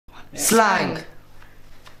Slang.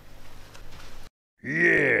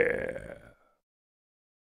 Yeah.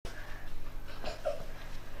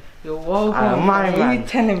 You're welcome. My What are you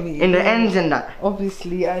telling me? In the ends and that.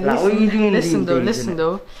 Obviously, I Like, listen. what are you doing Listen these though, days, listen innit?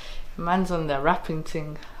 though. Man's on the rapping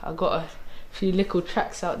thing. I got a few little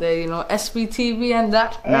tracks out there, you know, SBTV and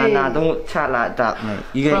that. Nah, Hey. nah, don't chat like that, mate.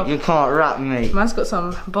 You can't rap, mate. Man's got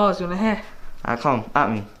some bars. You wanna hear? Come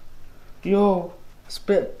at me. Yo,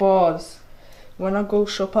 spit bars. When I go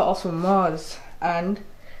shop at off of Mars and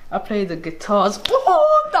I play the guitars.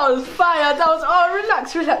 Oh, that was fire. That was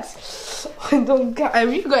relax. Don't get.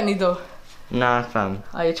 Have you got any though? Nah, fam.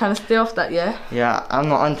 Are you trying to stay off that? Yeah. Yeah, I'm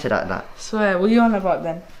not onto that. Swear. What are you on about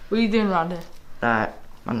then? What are you doing around here? Like,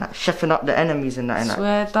 I'm like chefing up the enemies and that. And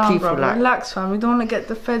Swear like, down, people bro. like, Relax, fam. We don't want to get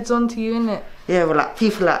the feds onto you, innit? yeah, well, like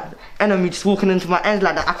people like enemy just walking into my ends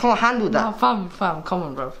like that. I can't handle that. Nah, fam. Come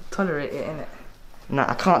on, bro. Tolerate it, innit? Nah,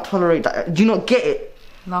 I can't tolerate that. Do you not get it?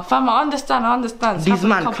 Nah, fam. I understand. It's These happened a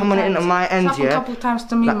man couple coming times. into my ends, It's happened yeah. a couple times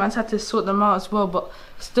to me. Like, Man's had to sort them out as well, but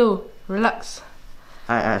still, relax.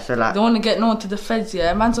 Alright, so like, Don't want to get known to the feds,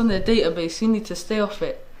 yeah? Man's on their database, you need to stay off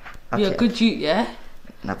it. Be a okay. good youth, yeah?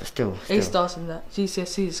 Nah, but still. A stars in that.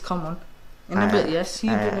 GCSEs, come on. In a bit, yeah? See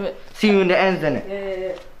you in a bit. See you in the ends,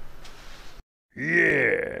 innit? Yeah.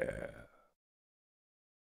 Yeah.